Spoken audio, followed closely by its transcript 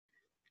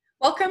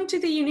Welcome to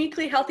the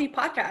Uniquely Healthy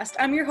podcast.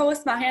 I'm your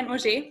host, Marianne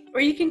Auger,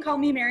 or you can call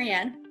me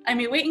Marianne. I'm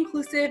a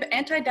weight-inclusive,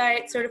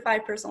 anti-diet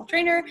certified personal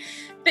trainer,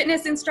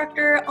 fitness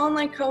instructor,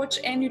 online coach,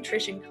 and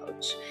nutrition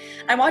coach.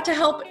 I want to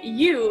help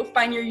you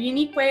find your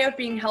unique way of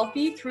being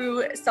healthy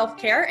through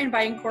self-care and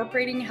by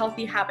incorporating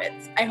healthy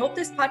habits. I hope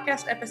this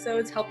podcast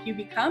episodes help you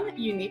become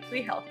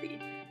uniquely healthy.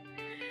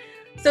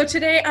 So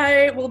today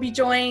I will be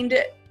joined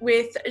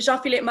with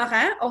Jean-Philippe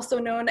Morin, also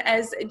known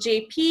as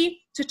JP,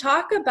 to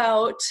talk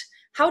about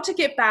how to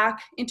get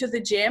back into the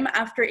gym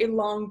after a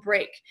long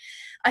break.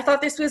 I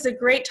thought this was a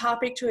great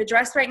topic to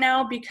address right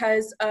now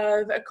because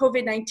of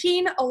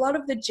COVID-19. A lot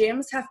of the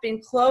gyms have been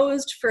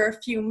closed for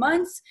a few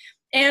months.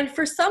 And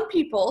for some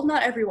people,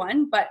 not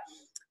everyone, but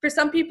for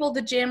some people,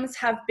 the gyms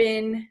have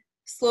been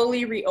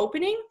slowly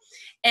reopening.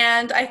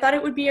 And I thought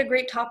it would be a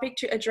great topic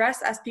to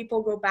address as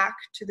people go back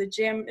to the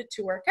gym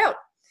to work out.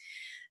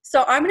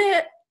 So I'm going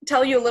to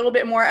tell you a little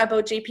bit more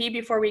about JP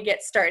before we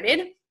get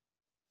started.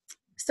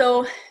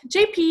 So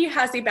JP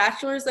has a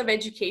bachelor's of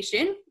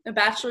education, a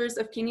bachelor's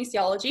of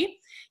kinesiology.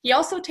 He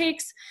also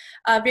takes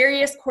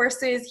various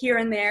courses here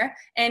and there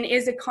and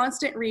is a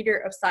constant reader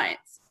of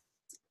science.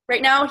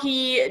 Right now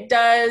he's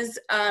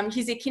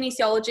a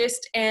kinesiologist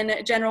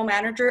and general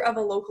manager of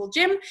a local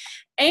gym.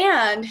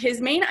 And his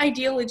main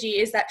ideology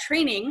is that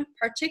training,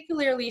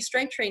 particularly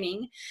strength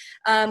training,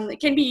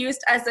 can be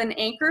used as an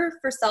anchor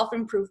for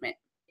self-improvement.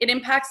 It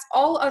impacts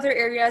all other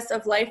areas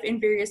of life in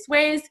various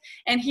ways,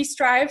 and he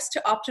strives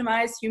to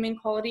optimize human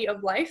quality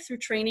of life through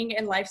training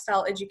and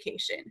lifestyle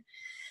education.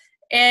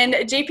 And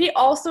JP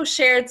also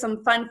shared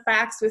some fun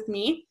facts with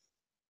me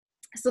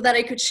so that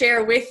I could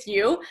share with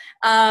you.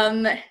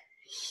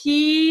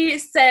 He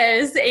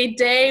says a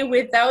day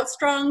without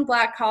strong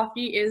black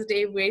coffee is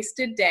a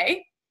wasted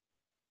day.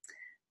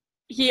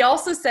 He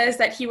also says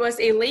that he was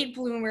a late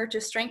bloomer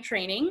to strength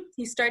training.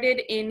 He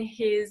started in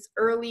his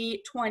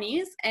early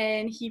 20s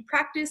and he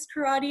practiced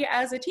karate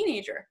as a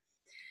teenager.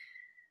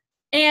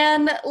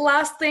 And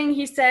last thing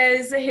he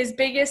says, his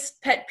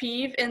biggest pet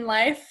peeve in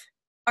life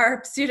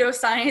are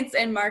pseudoscience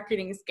and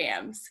marketing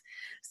scams.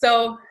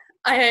 So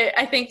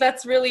I think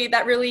that really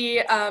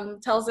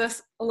tells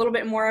us a little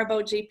bit more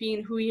about JP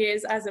and who he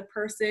is as a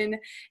person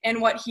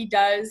and what he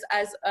does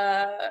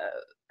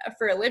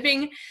for a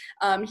living.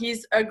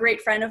 He's a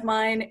great friend of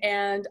mine,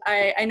 and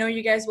I know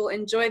you guys will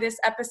enjoy this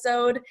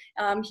episode.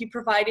 He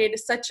provided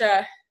such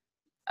a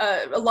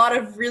lot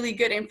of really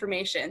good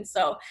information.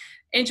 So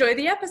enjoy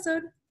the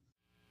episode.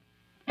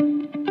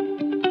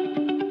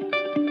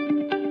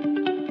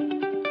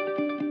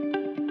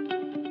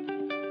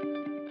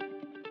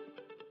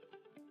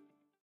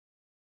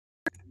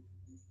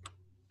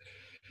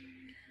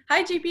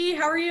 Hi, JP.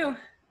 How are you?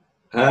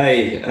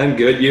 Hi, I'm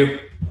good. You?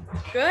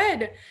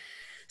 Good.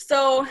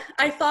 So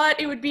I thought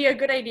it would be a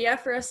good idea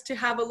for us to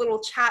have a little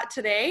chat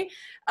today.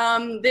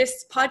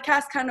 This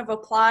podcast kind of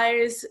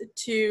applies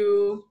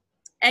to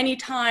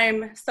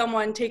anytime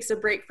someone takes a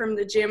break from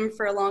the gym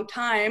for a long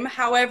time.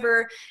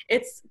 However,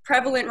 it's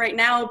prevalent right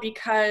now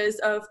because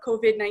of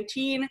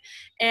COVID-19,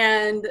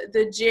 and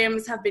the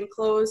gyms have been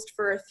closed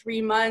for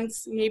 3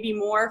 months, maybe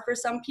more for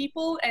some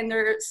people, and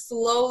they're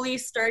slowly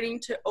starting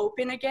to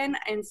open again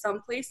in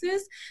some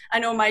places. I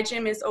know my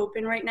gym is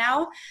open right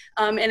now,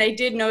 and I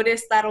did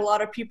notice that a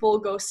lot of people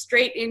go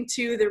straight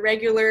into the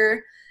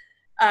regular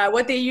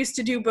what they used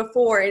to do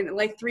before,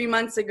 like 3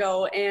 months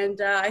ago,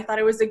 and I thought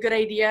it was a good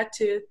idea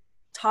to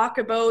talk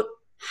about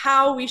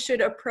how we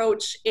should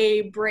approach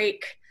a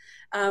break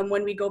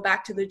when we go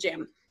back to the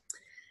gym.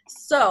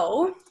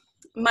 So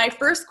my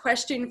first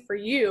question for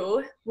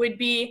you would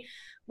be,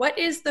 what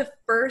is the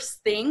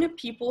first thing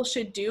people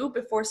should do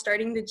before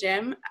starting the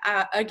gym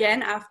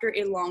again after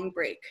a long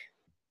break?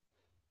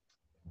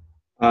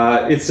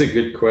 It's a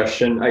good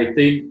question. I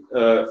think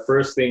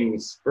first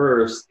things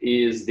first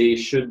is they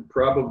should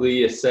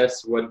probably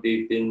assess what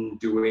they've been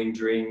doing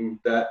during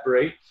that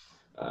break.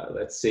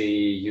 Let's say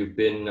you've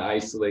been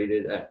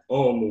isolated at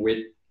home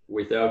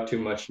without too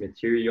much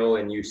material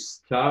and you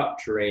stop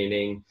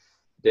training,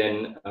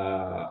 then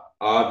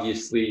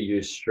obviously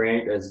your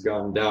strength has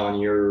gone down,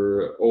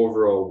 your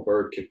overall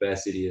work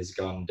capacity has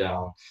gone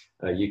down.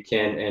 You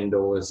can't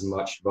handle as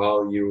much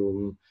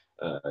volume.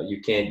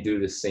 You can't do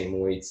the same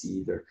weights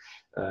either.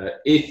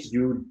 If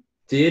you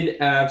did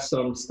have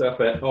some stuff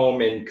at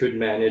home and could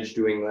manage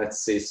doing,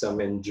 let's say, some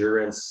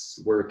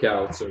endurance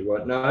workouts or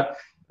whatnot,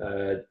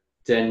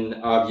 then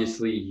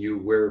obviously you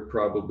were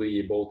probably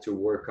able to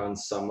work on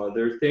some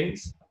other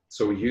things.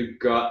 So you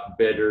got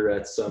better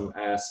at some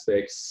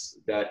aspects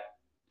that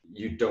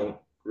you don't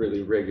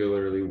really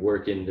regularly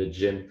work in the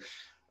gym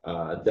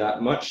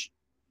that much.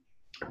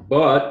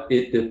 But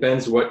it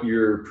depends what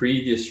your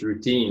previous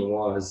routine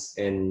was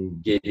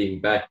and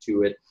getting back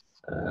to it.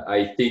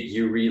 I think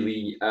you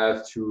really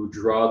have to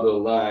draw the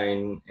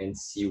line and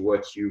see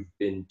what you've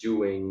been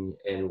doing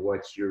and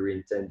what you're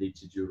intending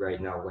to do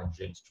right now when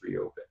gyms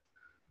reopen.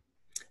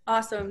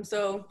 Awesome.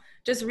 So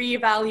just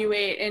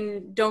reevaluate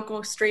and don't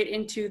go straight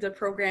into the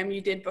program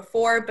you did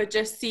before, but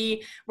just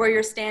see where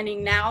you're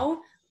standing now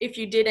if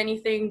you did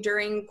anything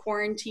during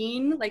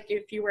quarantine, like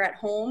if you were at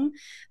home,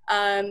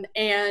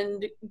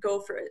 and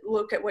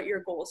look at what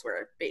your goals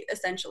were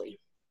essentially.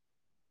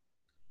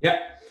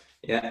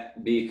 Yeah,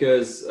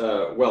 because,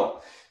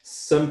 well,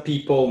 some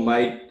people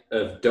might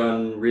have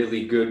done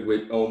really good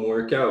with home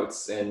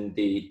workouts and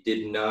they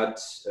did not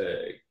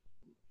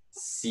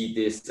see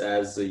this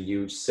as a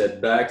huge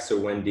setback. So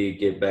when they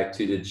get back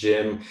to the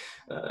gym,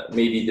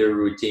 maybe their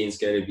routine's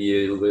going to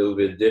be a little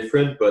bit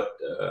different, but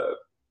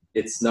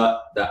it's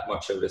not that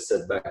much of a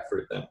setback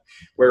for them.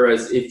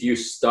 Whereas if you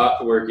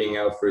stop working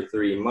out for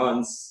 3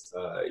 months,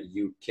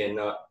 you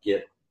cannot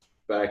get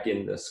back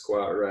in the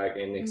squat rack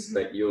and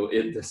expect you'll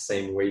hit the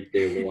same weight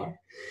day one.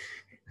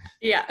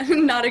 Yeah,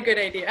 not a good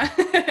idea.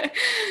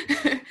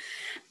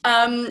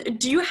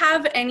 Do you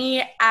have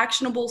any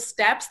actionable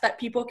steps that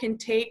people can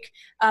take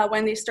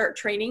when they start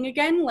training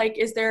again? Like,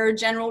 is there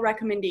general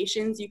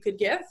recommendations you could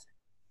give?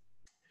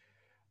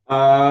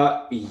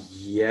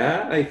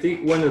 Yeah, I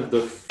think one of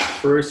the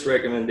first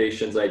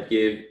recommendations I'd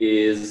give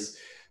is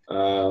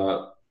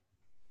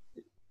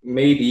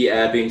maybe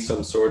adding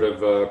some sort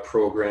of a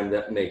program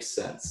that makes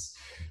sense.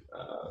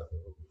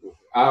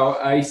 How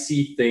I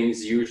see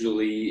things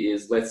usually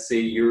is, let's say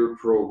your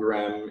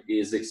program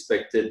is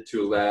expected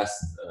to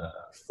last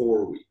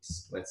 4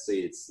 weeks. Let's say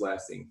it's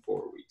lasting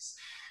 4 weeks.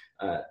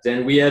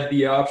 Then we had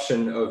the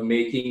option of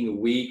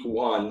making week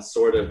 1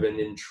 sort of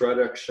an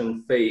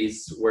introduction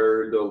phase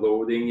where the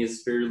loading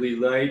is fairly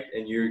light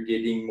and you're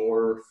getting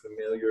more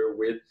familiar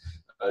with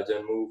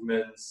the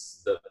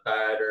movements, the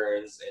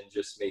patterns, and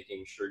just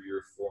making sure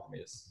your form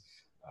is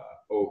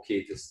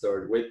okay to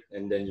start with,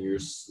 and then you're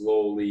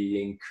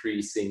slowly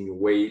increasing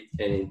weight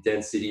and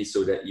intensity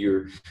so that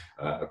you're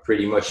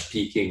pretty much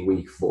peaking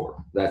week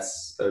 4.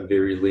 That's a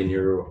very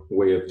linear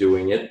way of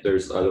doing it.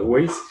 There's other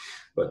ways,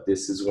 but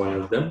this is one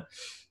of them.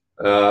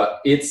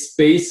 It's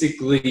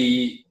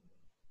basically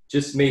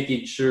just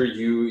making sure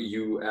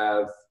you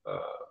have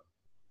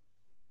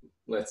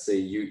let's say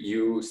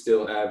you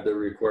still have the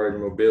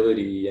required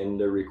mobility and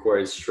the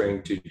required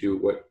strength to do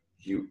what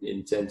you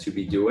intend to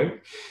be doing.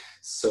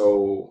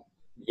 So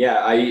yeah,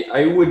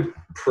 I would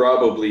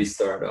probably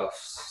start off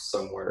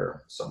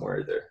somewhere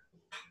there.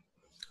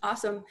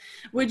 Awesome.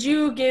 Would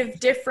you give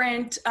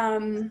different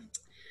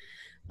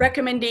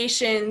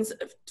recommendations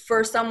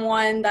for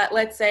someone that,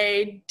 let's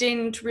say,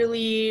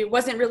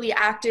 wasn't really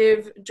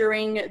active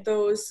during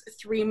those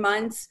 3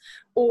 months,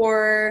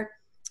 or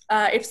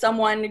if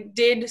someone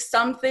did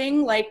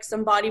something like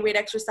some body weight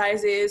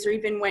exercises or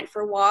even went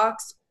for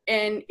walks,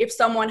 and if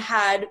someone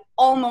had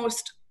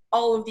almost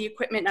all of the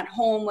equipment at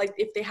home, like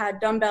if they had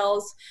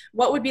dumbbells,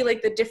 what would be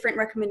like the different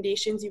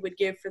recommendations you would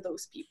give for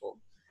those people?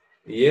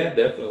 Yeah,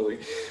 definitely.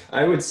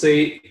 I would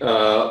say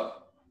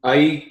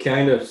I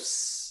kind of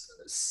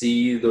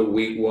see the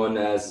week 1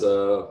 as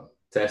a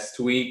test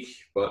week,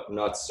 but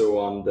not so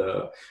on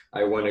the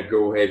I want to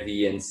go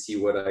heavy and see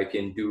what I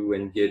can do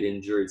and get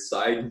injured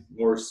side.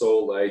 More so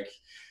like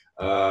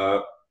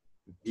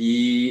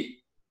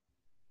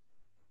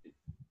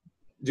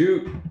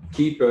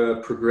keep a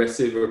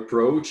progressive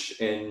approach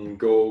and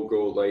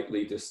go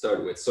lightly to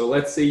start with. So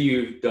let's say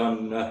you've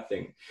done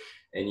nothing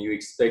and you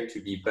expect to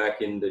be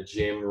back in the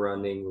gym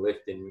running,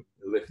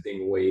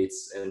 lifting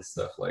weights and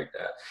stuff like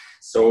that.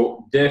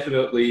 So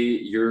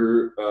definitely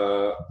your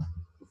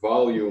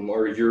volume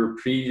or your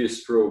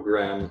previous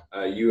program,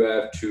 you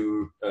have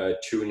to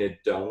tune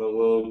it down a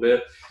little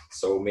bit.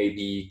 So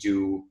maybe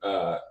do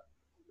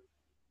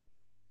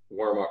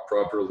warm up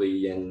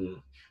properly and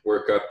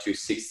work up to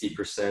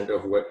 60%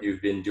 of what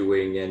you've been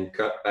doing and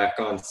cut back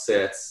on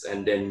sets,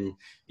 and then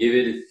give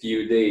it a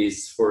few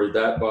days for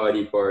that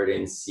body part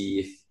and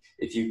see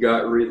if you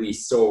got really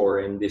sore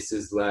and this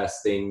is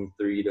lasting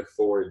 3 to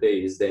 4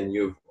 days, then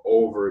you've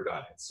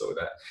overdone it. So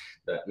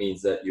that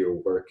means that your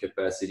work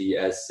capacity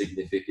has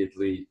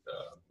significantly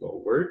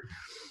lowered.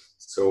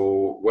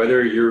 So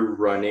whether you're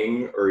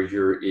running or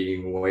you're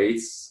eating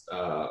weights,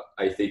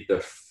 I think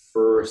the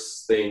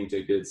first thing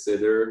to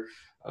consider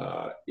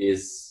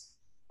is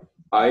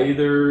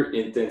either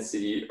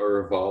intensity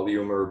or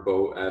volume or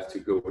both have to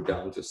go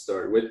down to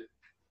start with.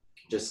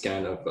 Just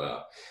kind of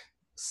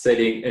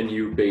setting a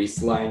new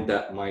baseline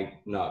that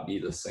might not be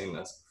the same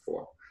as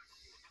before.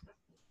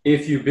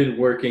 If you've been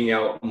working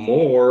out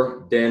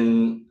more,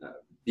 then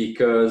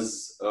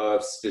because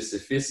of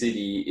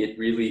specificity, it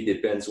really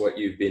depends what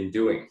you've been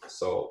doing.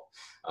 So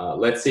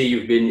let's say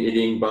you've been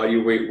hitting body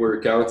weight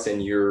workouts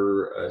and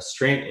your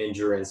strength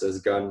endurance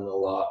has gotten a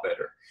lot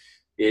better.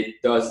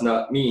 It does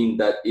not mean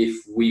that if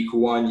week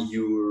 1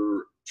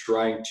 you're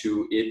trying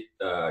to hit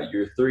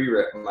your 3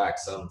 rep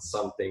max on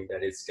something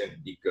that it's going to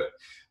be good.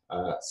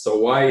 So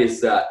why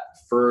is that?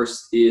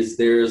 First is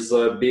there's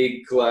a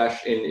big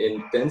clash in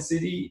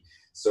intensity.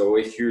 So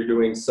if you're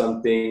doing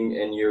something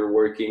and you're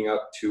working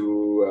up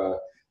to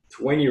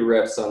 20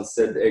 reps on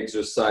said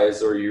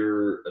exercise, or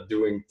you're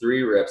doing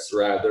 3 reps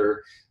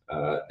rather,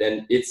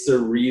 then it's a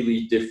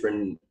really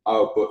different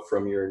output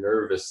from your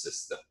nervous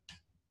system.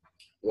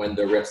 When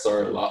the reps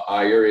are a lot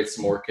higher, it's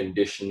more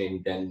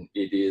conditioning than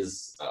it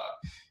is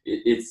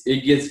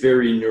it gets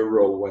very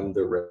neural when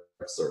the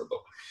reps are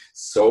low.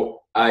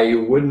 So I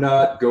would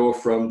not go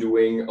from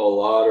doing a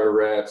lot of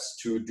reps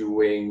to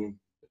doing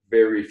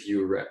very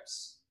few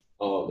reps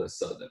all of a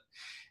sudden.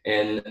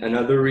 And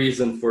another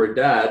reason for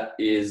that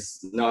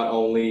is not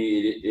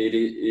only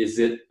is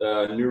it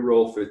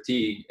neural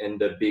fatigue and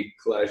the big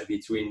clash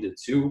between the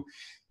two,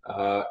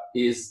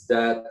 is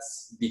that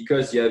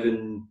because you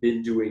haven't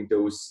been doing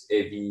those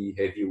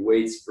heavy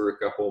weights for a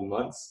couple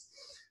months,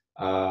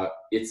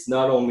 it's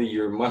not only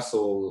your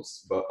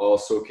muscles but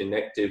also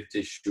connective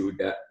tissue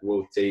that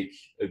will take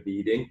a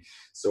beating.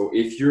 So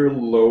if you're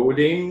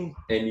loading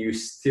and you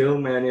still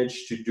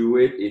manage to do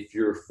it, if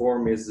your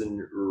form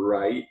isn't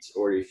right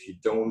or if you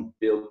don't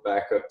build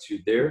back up to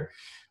there,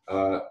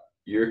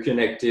 your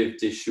connective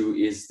tissue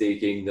is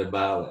taking the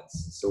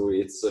balance. So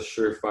it's a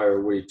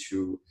surefire way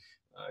to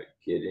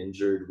get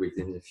injured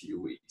within a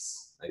few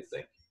weeks, I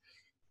think.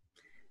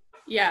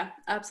 Yeah,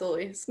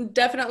 absolutely. It's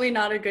definitely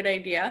not a good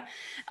idea.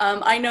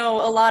 I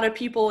know a lot of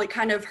people, it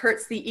kind of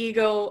hurts the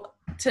ego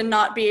to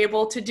not be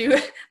able to do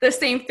the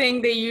same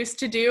thing they used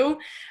to do.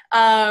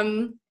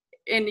 And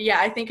yeah,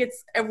 I think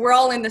we're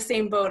all in the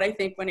same boat, I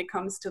think, when it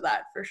comes to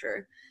that, for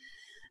sure.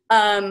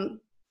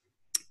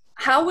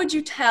 How would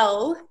you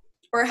tell,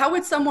 or how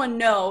would someone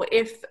know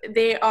if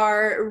they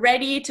are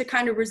ready to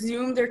kind of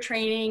resume their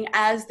training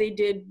as they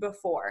did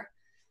before?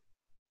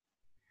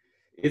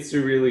 It's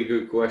a really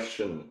good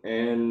question.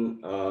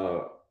 And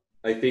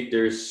I think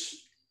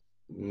there's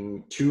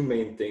two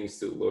main things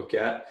to look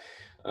at.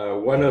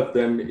 One of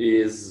them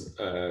is,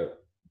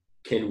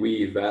 can we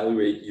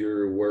evaluate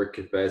your work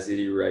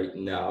capacity right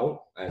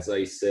now? As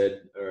I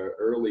said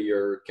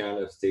earlier, kind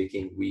of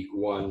taking week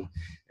one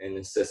and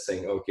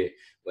assessing, okay,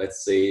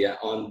 let's say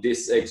on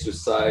this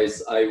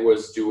exercise, I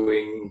was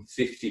doing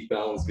 50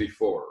 pounds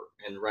before.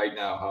 And right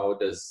now, how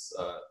does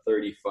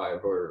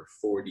 35 or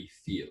 40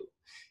 feel?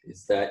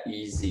 Is that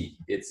easy?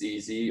 It's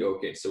easy.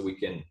 Okay, so we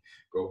can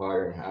go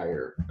higher and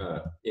higher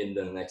in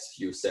the next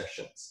few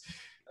sessions.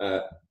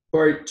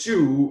 Part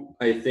two,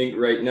 I think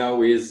right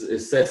now, is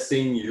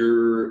assessing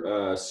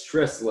your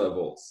stress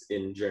levels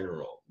in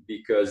general,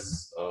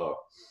 because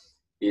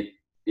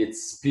it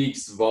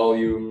speaks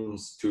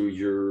volumes to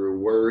your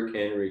work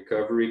and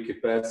recovery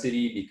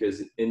capacity,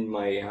 because in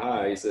my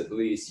eyes, at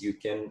least, you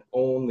can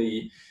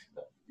only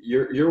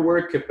your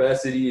work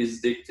capacity is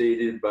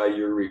dictated by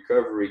your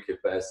recovery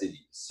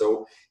capacity.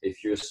 So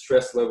if your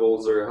stress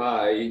levels are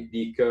high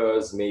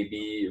because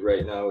maybe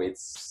right now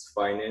it's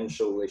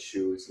financial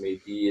issues,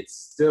 maybe it's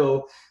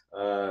still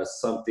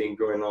something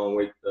going on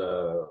with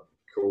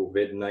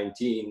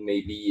COVID-19,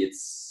 maybe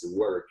it's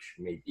work,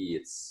 maybe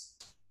it's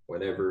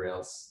whatever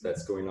else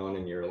that's going on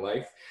in your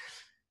life,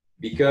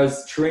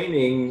 because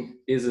training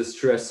is a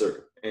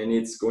stressor and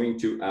it's going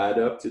to add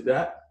up to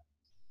that.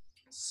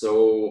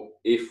 So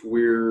if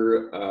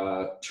we're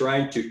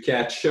trying to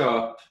catch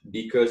up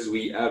because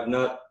we have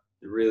not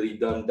really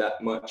done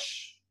that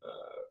much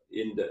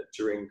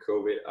during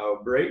COVID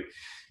outbreak,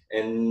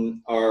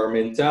 and our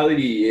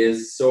mentality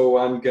is, so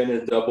I'm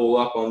gonna double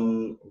up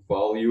on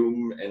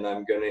volume and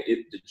I'm gonna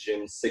hit the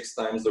gym 6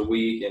 times a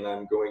week and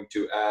I'm going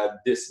to add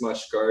this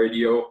much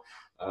cardio,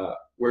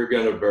 we're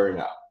gonna burn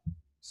out.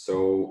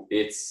 So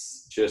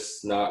it's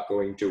just not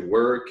going to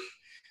work.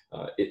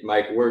 It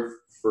might work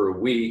for a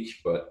week,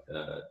 but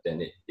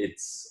then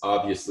it's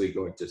obviously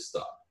going to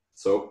stop.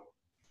 So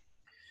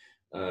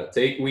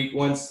take week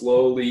one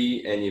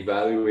slowly and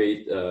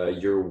evaluate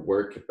your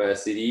work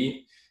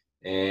capacity,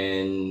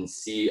 and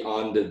see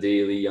on the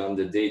daily, on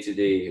the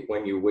day-to-day,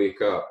 when you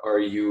wake up, are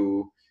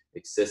you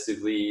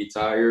excessively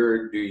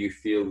tired? Do you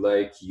feel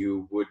like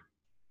you would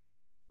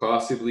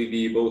possibly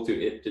be able to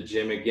hit the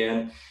gym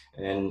again?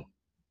 And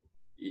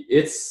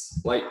it's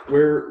like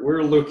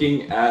we're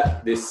looking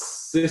at this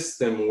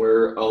system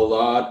where a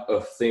lot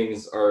of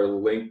things are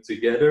linked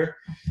together.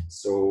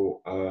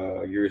 So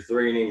your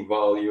training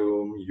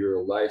volume,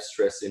 your life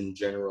stress in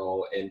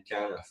general, and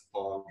kind of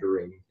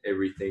pondering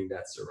everything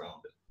that's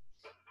around it.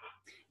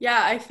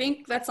 Yeah, I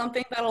think that's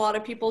something that a lot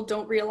of people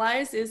don't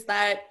realize, is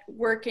that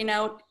working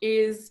out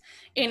is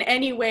in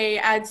any way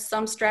adds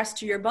some stress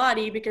to your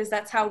body, because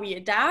that's how we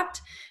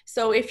adapt.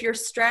 So if you're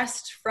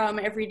stressed from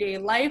everyday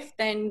life,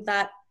 then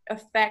that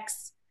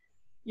affects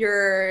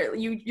you're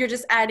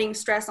just adding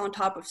stress on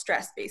top of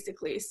stress,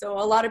 basically. So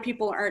a lot of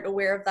people aren't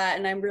aware of that,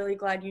 and I'm really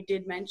glad you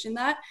did mention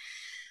that.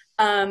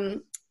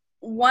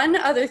 One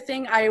other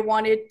thing I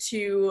wanted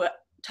to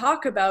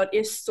talk about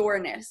is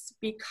soreness,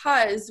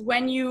 because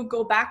when you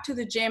go back to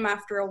the gym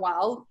after a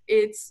while,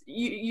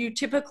 you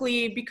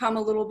typically become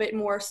a little bit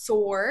more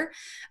sore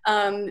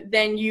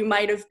than you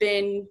might have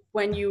been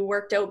when you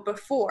worked out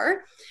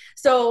before.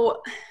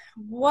 So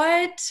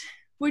what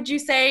would you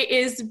say,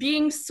 is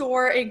being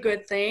sore a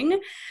good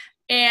thing?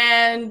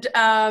 And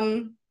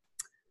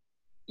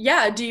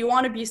do you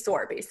want to be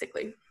sore,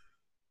 basically?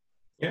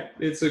 Yeah,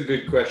 it's a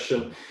good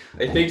question.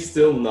 I think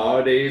still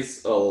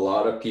nowadays, a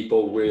lot of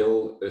people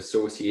will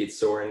associate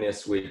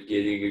soreness with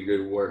getting a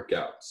good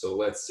workout. So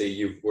let's say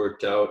you've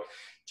worked out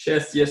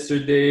chest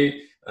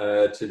yesterday,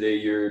 today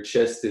your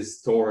chest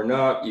is torn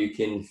up, you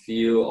can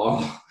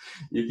feel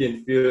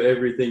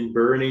everything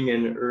burning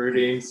and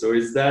hurting. So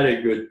is that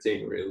a good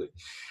thing, really?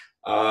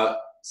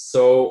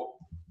 So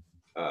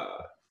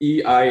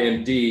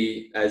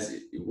EIMD, as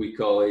we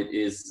call it,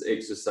 is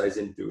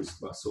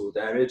exercise-induced muscle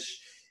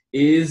damage,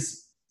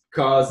 is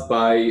caused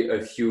by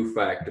a few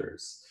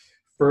factors.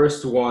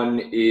 First one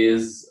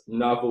is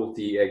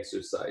novelty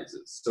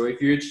exercises. So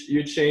if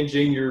you're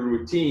changing your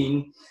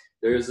routine,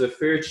 there's a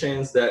fair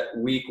chance that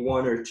week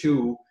 1 or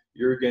 2,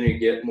 you're going to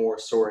get more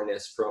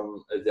soreness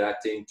from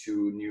adapting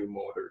to new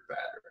motor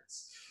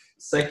patterns.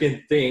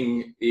 Second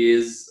thing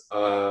is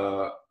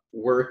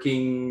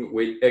working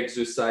with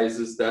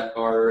exercises that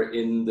are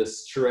in the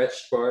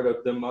stretched part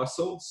of the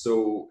muscle.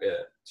 So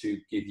to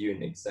give you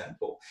an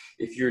example,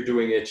 if you're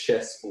doing a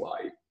chest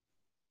fly,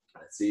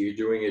 let's say you're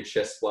doing a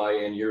chest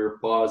fly and you're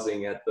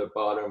pausing at the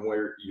bottom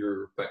where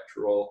your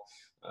pectoral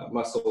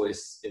muscle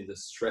is in the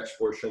stretch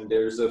portion,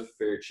 there's a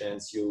fair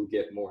chance you'll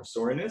get more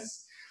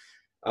soreness.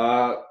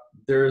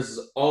 There's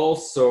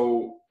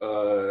also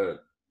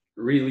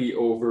really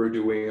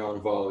overdoing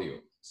on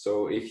volume.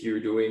 So if you're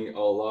doing a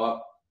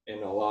lot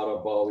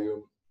of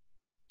volume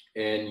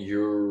and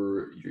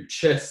your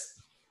chest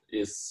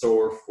is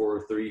sore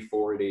for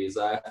 3-4 days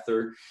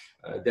after,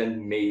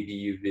 then maybe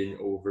you've been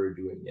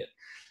overdoing it.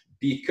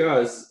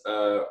 Because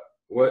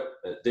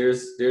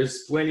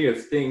there's plenty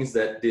of things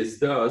that this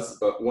does,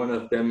 but one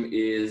of them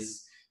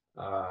is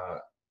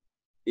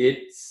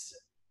it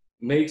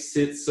makes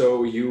it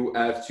so you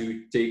have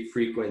to take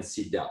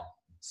frequency down.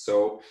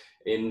 So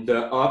in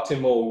the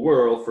optimal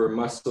world for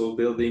muscle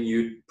building,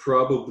 you'd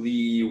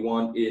probably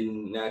want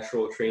in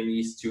natural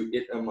trainees to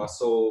hit a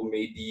muscle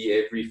maybe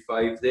every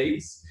 5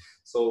 days.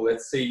 So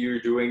let's say you're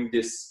doing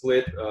this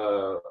split,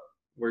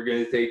 we're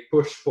going to take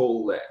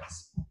push-pull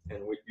legs,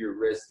 and with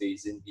your rest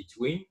days in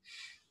between.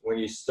 When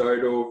you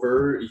start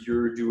over,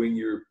 you're doing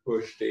your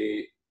push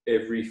day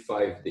every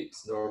 5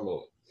 days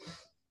normally.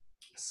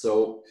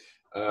 So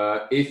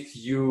if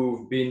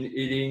you've been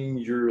hitting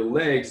your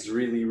legs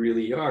really,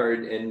 really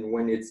hard, and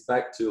when it's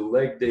back to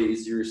leg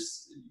days, you're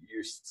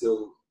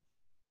still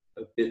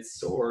a bit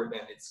sore,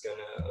 then it's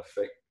gonna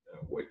affect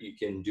what you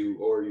can do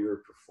or your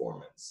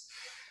performance.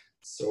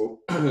 So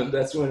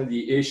that's one of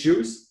the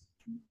issues.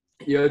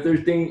 The other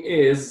thing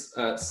is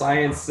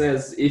science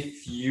says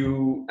if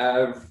you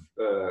have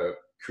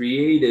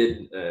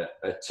created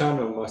a ton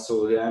of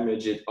muscle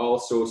damage, it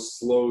also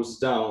slows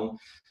down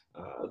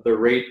the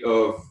rate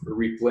of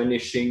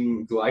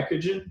replenishing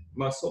glycogen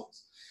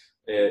muscles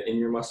in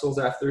your muscles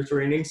after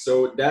training.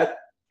 So that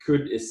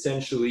could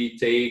essentially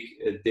take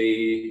a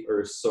day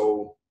or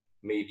so,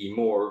 maybe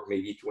more,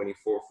 maybe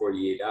 24,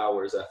 48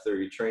 hours after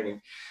your training.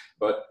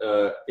 But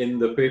in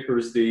the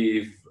papers,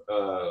 they've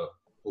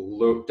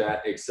looked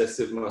at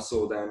excessive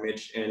muscle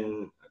damage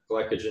and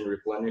glycogen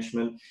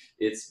replenishment.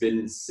 It's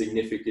been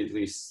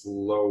significantly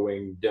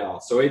slowing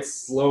down. So it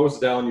slows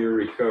down your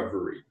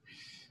recovery.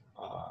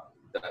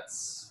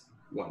 That's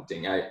one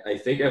thing. I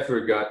think I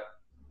forgot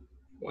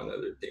one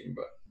other thing,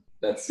 but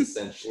that's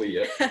essentially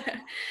it.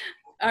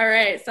 All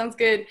right, sounds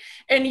good.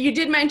 And you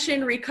did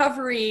mention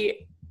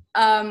recovery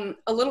a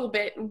little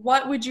bit.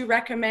 What would you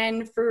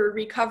recommend for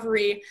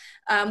recovery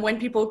when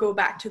people go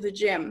back to the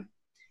gym?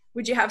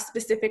 Would you have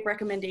specific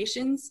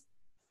recommendations?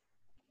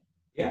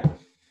 Yeah,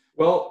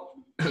 well,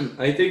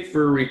 I think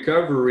for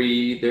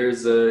recovery,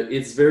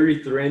 it's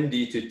very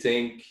trendy to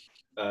think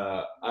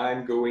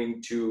I'm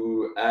going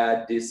to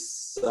add this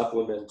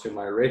supplement to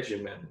my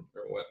regimen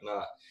or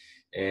whatnot,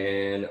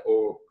 and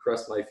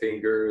cross my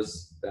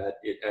fingers that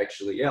it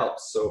actually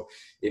helps. So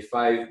if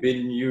I've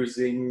been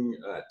using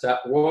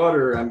tap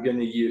water, I'm going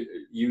to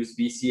use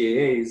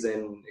BCAAs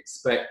and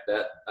expect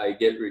that I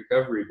get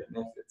recovery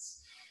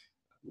benefits.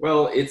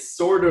 Well, it's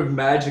sort of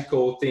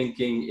magical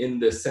thinking in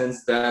the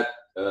sense that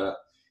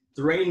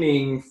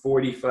training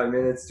 45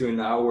 minutes to an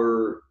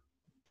hour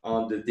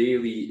on the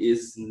daily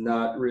is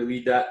not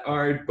really that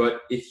hard,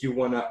 but if you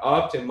want to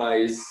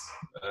optimize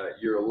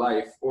your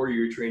life or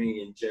your training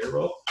in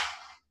general,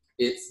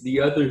 it's the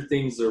other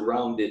things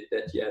around it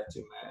that you have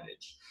to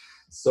manage.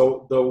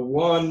 So the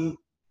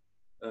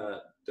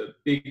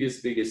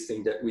biggest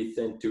thing that we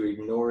tend to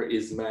ignore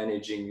is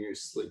managing your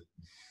sleep.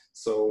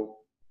 So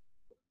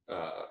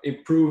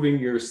improving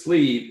your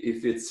sleep,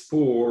 if it's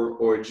poor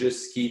or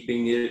just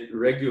keeping it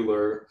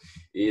regular,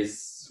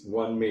 is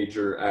one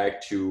major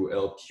act to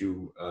help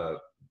you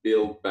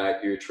build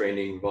back your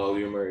training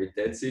volume or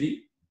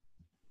intensity.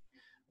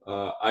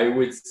 I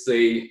would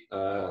say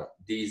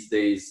these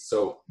days,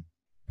 so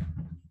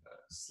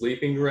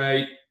sleeping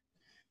right,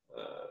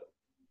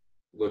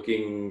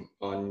 looking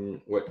on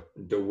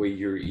the way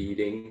you're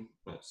eating,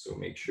 so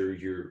make sure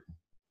you're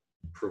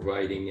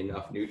providing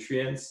enough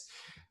nutrients.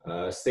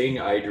 Staying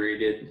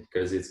hydrated,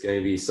 because it's going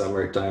to be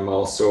summertime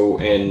also,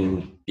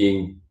 and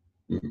being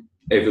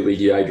heavily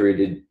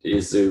dehydrated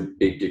is a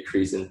big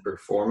decrease in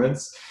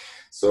performance.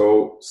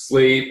 So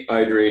sleep,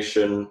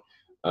 hydration,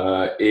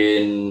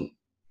 in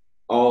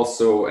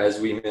also, as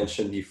we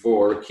mentioned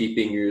before,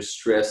 keeping your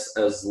stress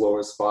as low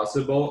as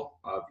possible.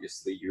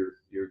 Obviously,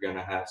 you're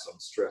gonna have some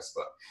stress,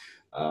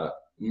 but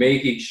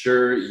making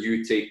sure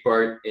you take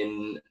part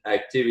in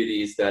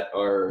activities that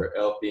are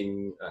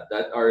helping,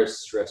 that are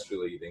stress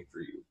relieving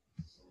for you.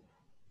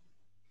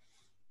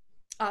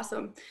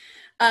 Awesome.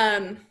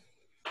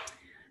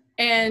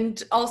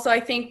 And also,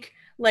 I think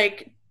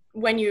like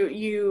when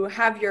you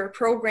have your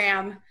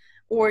program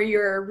or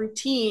your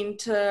routine,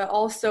 to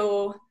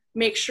also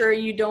make sure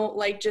you don't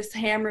like just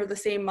hammer the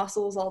same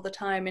muscles all the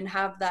time, and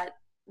have that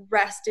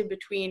rest in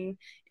between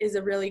is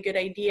a really good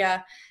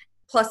idea.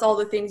 Plus all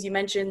the things you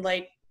mentioned,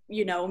 like,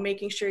 you know,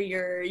 making sure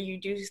you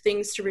do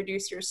things to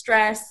reduce your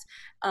stress,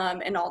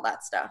 and all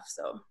that stuff.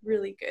 So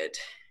really good.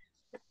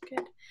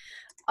 Good.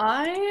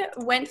 I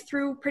went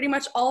through pretty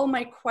much all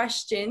my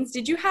questions.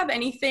 Did you have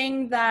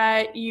anything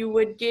that you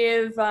would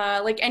give,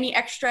 like any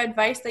extra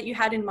advice that you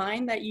had in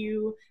mind that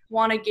you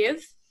want to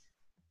give?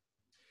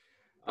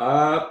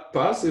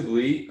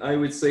 Possibly. I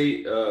would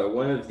say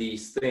one of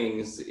these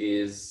things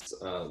is,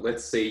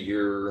 let's say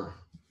you're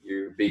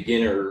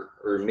beginner,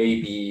 or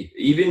maybe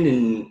even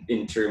in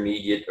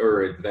intermediate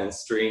or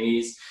advanced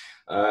trainees.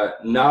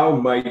 Now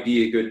might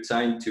be a good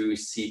time to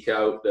seek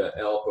out the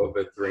help of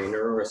a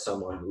trainer or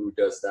someone who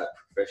does that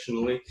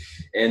professionally.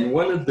 And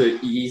one of the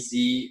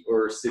easy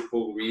or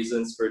simple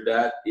reasons for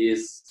that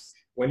is,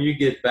 when you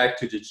get back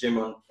to the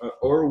gym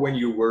or when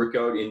you work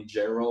out in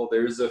general,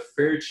 there's a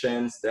fair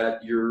chance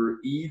that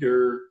you're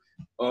either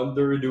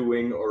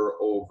underdoing or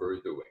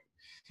overdoing.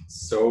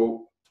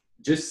 So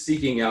just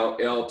seeking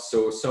out help,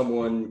 so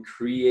someone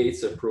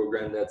creates a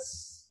program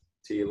that's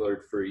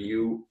tailored for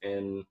you,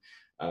 and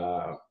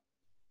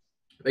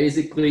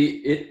basically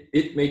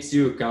it makes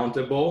you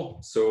accountable.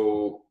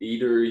 So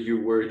either you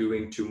were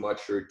doing too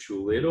much or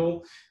too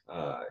little,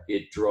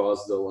 it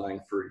draws the line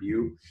for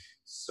you.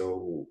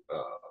 So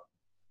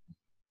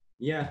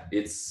yeah,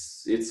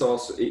 it's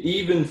also,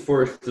 even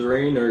for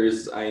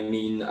trainers, I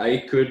mean, I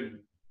could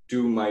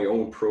do my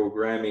own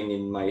programming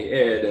in my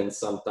head, and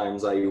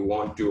sometimes I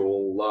won't do a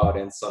lot,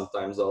 and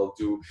sometimes I'll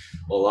do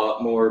a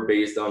lot more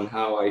based on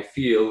how I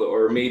feel.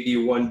 Or maybe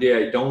one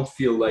day I don't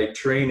feel like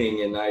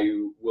training, and I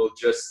will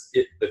just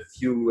hit the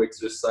few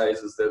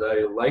exercises that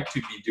I like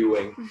to be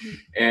doing. Mm-hmm.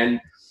 And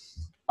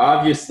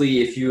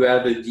obviously, if you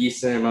have a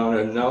decent amount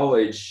of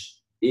knowledge,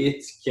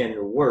 it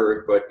can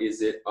work, but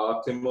is it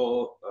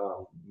optimal?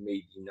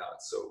 Maybe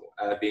not. So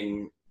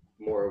having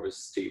more of a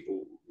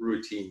stable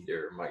routine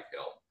there might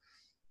help.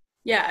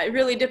 Yeah, it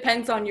really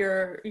depends on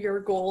your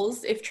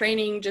goals. If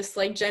training just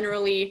like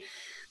generally,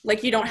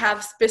 like you don't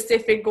have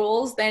specific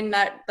goals, then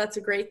that's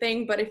a great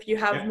thing. But if you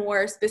have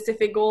more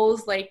specific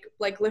goals, like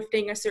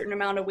lifting a certain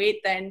amount of weight,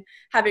 then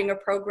having a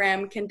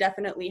program can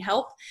definitely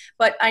help.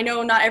 But I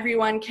know not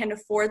everyone can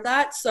afford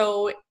that.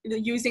 So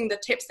using the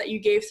tips that you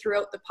gave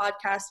throughout the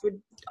podcast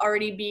would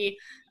already be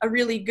a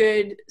really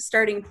good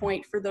starting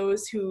point for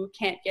those who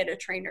can't get a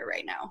trainer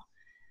right now.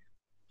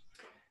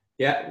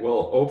 Yeah,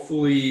 well,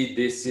 hopefully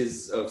this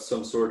is of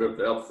some sort of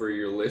help for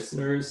your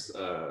listeners.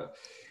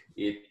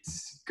 It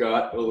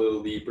got a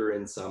little deeper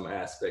in some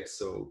aspects,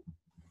 so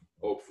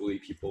hopefully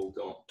people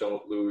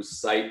don't lose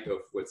sight of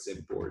what's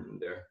important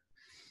there.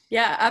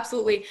 Yeah,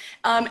 absolutely.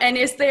 And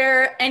is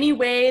there any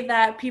way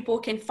that people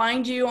can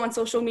find you on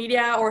social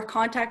media or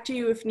contact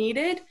you if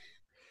needed?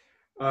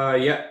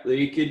 Yeah,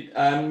 you could.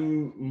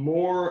 I'm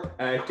more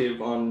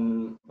active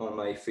on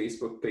my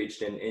Facebook page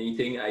than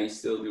anything. I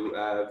still do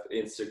have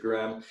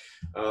Instagram.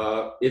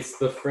 It's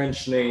the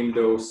French name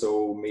though,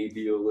 so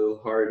maybe a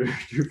little harder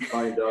to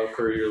find out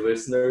for your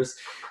listeners.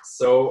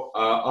 So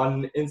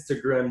on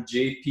Instagram,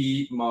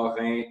 JP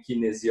Morin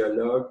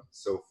Kinesiologue.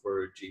 So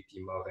for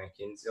JP Morin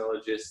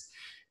Kinesiologist.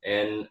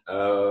 And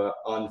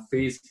on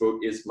Facebook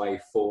is my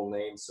full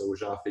name, so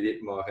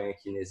Jean-Philippe Morin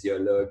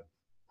Kinesiologue.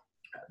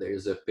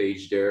 There's a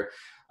page there.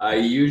 I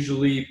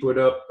usually put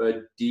up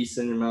a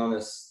decent amount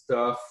of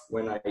stuff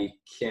when I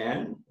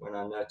can, when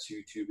I'm not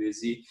too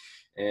busy.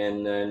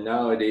 And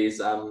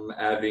nowadays I'm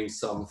having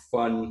some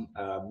fun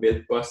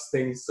myth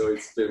busting, so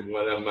it's been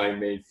one of my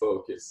main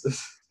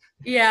focuses.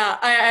 Yeah,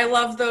 I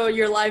love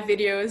your live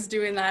videos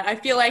doing that. I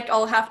feel like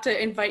I'll have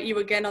to invite you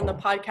again on the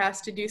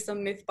podcast to do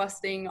some myth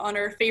busting on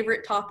our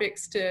favorite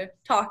topics to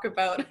talk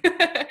about.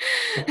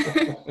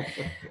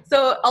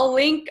 So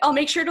I'll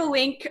make sure to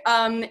link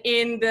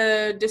in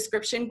the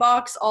description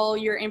box all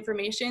your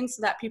information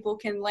so that people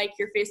can like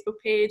your Facebook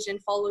page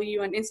and follow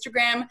you on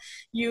Instagram.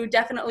 You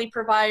definitely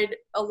provide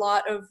a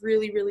lot of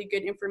really, really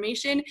good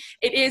information.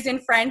 It is in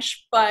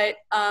French, but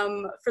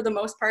for the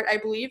most part, I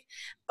believe.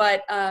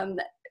 But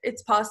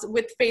it's possible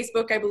with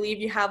Facebook, I believe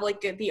you have like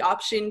the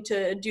option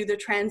to do the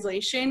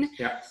translation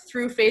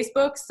through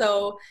Facebook.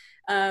 So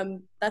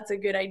that's a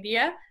good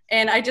idea.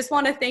 And I just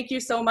want to thank you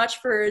so much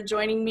for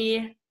joining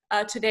me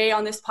today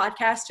on this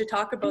podcast to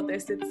talk about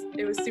this.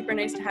 It was super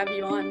nice to have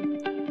you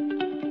on.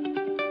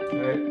 All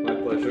right, my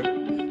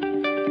pleasure.